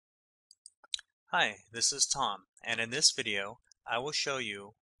Hi, this is Tom, and in this video I will show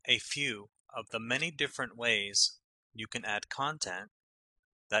you a few of the many different ways you can add content,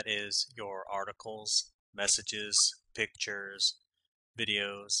 that is, your articles, messages, pictures,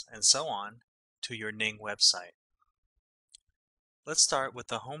 videos, and so on, to your Ning website. Let's start with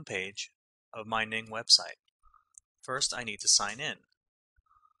the home page of my Ning website. First, I need to sign in.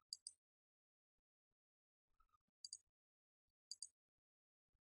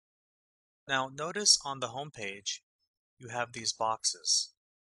 Now notice on the home page you have these boxes.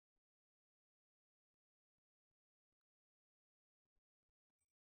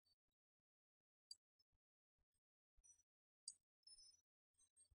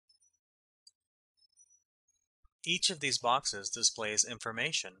 Each of these boxes displays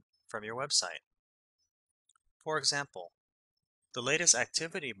information from your website. For example, the latest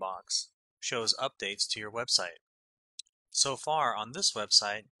activity box shows updates to your website. So far on this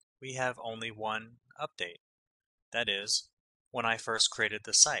website, we have only one update. That is, when I first created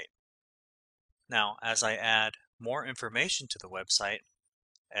the site. Now, as I add more information to the website,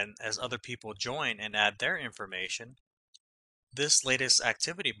 and as other people join and add their information, this latest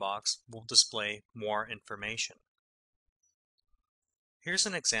activity box will display more information. Here's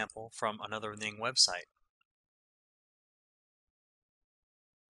an example from another Ning website.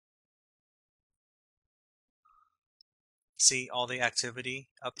 See all the activity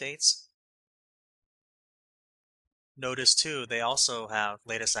updates? Notice too, they also have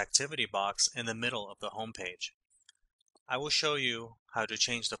latest activity box in the middle of the home page. I will show you how to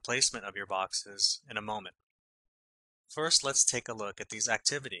change the placement of your boxes in a moment. First, let's take a look at these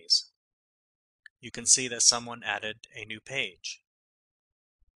activities. You can see that someone added a new page,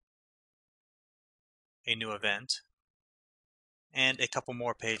 a new event, and a couple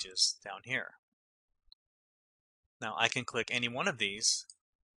more pages down here. Now I can click any one of these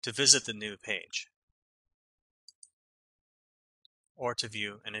to visit the new page or to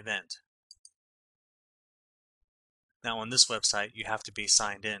view an event. Now on this website you have to be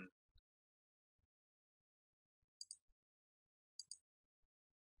signed in.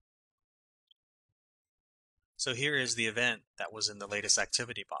 So here is the event that was in the latest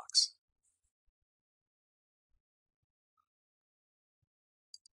activity box.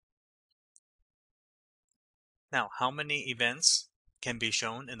 Now, how many events can be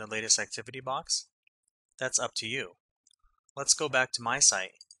shown in the latest activity box? That's up to you. Let's go back to my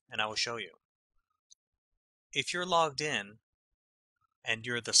site and I will show you. If you're logged in and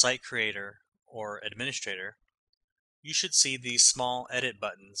you're the site creator or administrator, you should see these small edit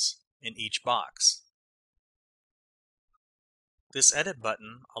buttons in each box. This edit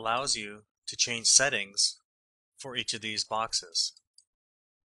button allows you to change settings for each of these boxes.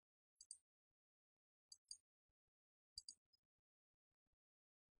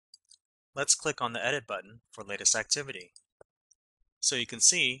 Let's click on the edit button for latest activity. So you can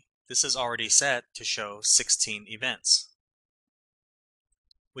see this is already set to show 16 events.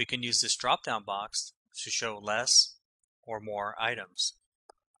 We can use this drop-down box to show less or more items.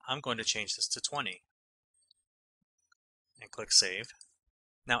 I'm going to change this to 20 and click Save.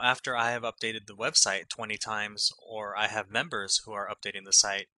 Now after I have updated the website 20 times, or I have members who are updating the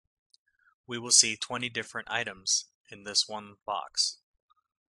site, we will see 20 different items in this one box.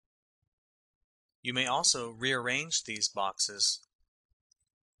 You may also rearrange these boxes.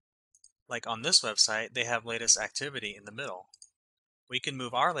 Like on this website, they have latest activity in the middle. We can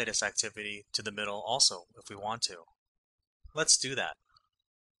move our latest activity to the middle also if we want to. Let's do that.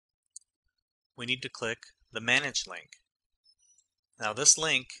 We need to click the Manage link. Now this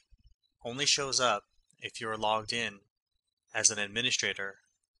link only shows up if you're logged in as an administrator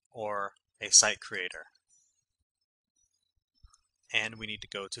or a site creator. And we need to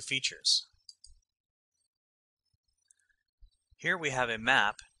go to Features. Here we have a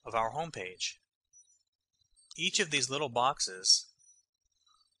map of our home page. Each of these little boxes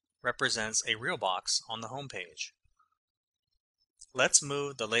represents a real box on the home page. Let's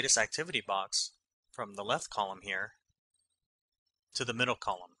move the latest activity box from the left column here to the middle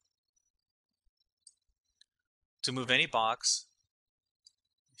column. To move any box,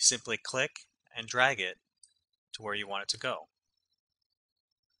 you simply click and drag it to where you want it to go.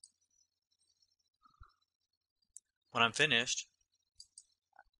 When I'm finished,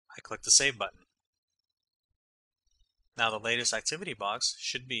 I click the Save button. Now the latest activity box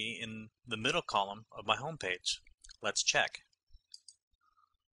should be in the middle column of my home page. Let's check.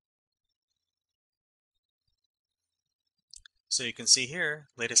 So you can see here,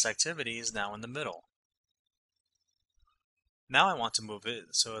 latest activity is now in the middle. Now I want to move it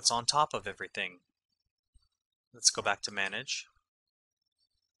so it's on top of everything. Let's go back to Manage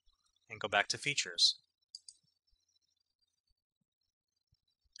and go back to Features.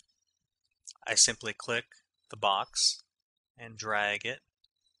 I simply click the box and drag it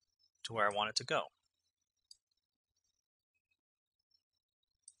to where I want it to go.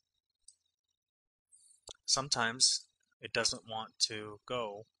 Sometimes it doesn't want to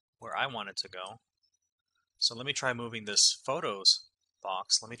go where I want it to go. So let me try moving this Photos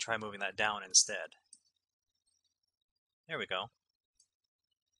box. Let me try moving that down instead. There we go.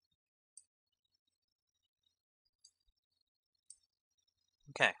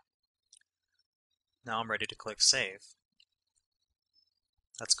 Okay. Now I'm ready to click Save.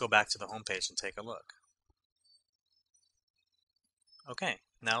 Let's go back to the home page and take a look. Okay,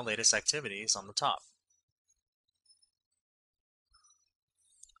 now latest activities on the top.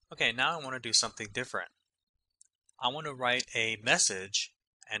 Okay, now I want to do something different. I want to write a message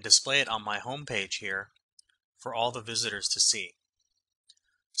and display it on my home page here for all the visitors to see.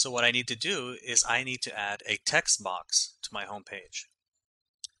 So what I need to do is I need to add a text box to my home page.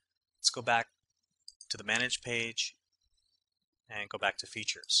 Let's go back to the Manage page and go back to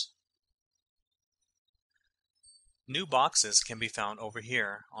Features. New boxes can be found over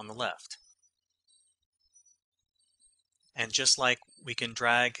here on the left. And just like we can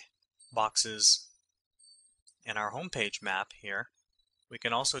drag boxes in our home page map here, we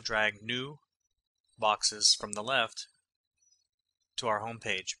can also drag new boxes from the left to our home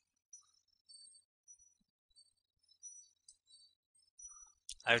page.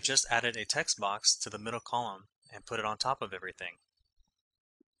 I've just added a text box to the middle column and put it on top of everything.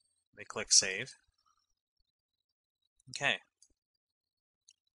 Let me click Save. Okay.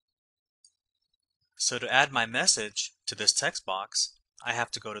 So to add my message to this text box, I have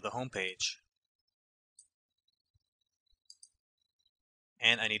to go to the home page.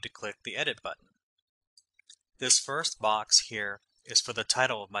 And I need to click the Edit button. This first box here is for the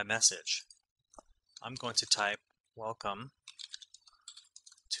title of my message. I'm going to type Welcome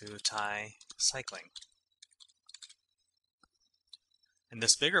to Thai Cycling. And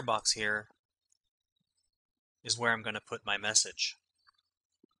this bigger box here is where I'm going to put my message.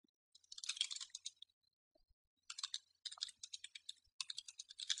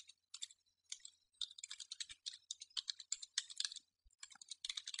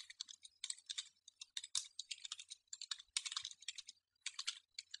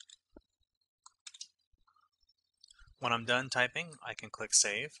 When I'm done typing, I can click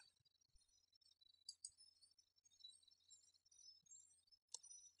Save.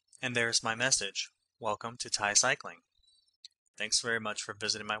 And there's my message. Welcome to Thai Cycling. Thanks very much for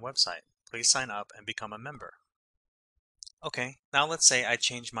visiting my website. Please sign up and become a member. Okay, now let's say I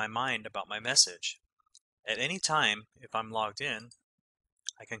change my mind about my message. At any time, if I'm logged in,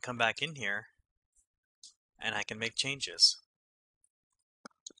 I can come back in here and I can make changes.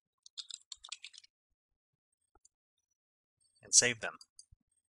 And save them.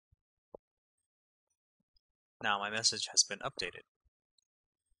 Now my message has been updated.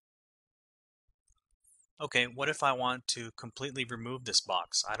 Okay, what if I want to completely remove this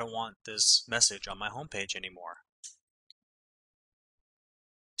box? I don't want this message on my homepage anymore.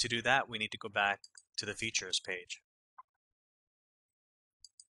 To do that, we need to go back to the Features page.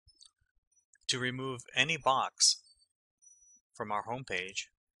 To remove any box from our homepage,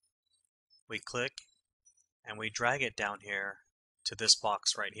 we click and we drag it down here to this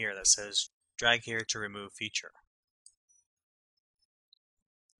box right here that says drag here to remove feature.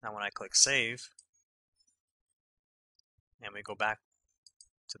 Now when I click Save and we go back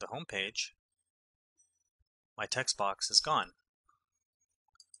to the home page, my text box is gone.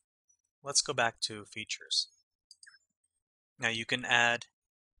 Let's go back to Features. Now you can add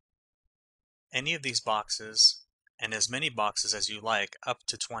any of these boxes and as many boxes as you like, up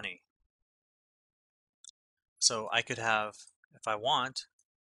to 20. So I could have, if I want,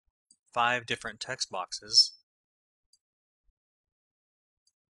 5 different text boxes.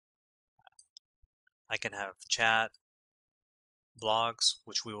 I can have chat, blogs,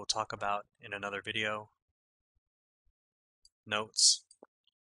 which we will talk about in another video, notes.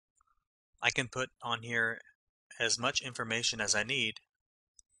 I can put on here as much information as I need,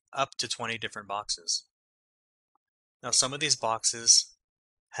 up to 20 different boxes. Now some of these boxes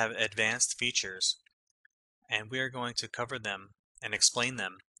have advanced features, and we are going to cover them and explain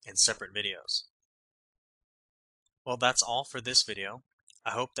them in separate videos. Well, that's all for this video.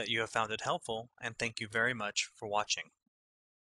 I hope that you have found it helpful, and thank you very much for watching.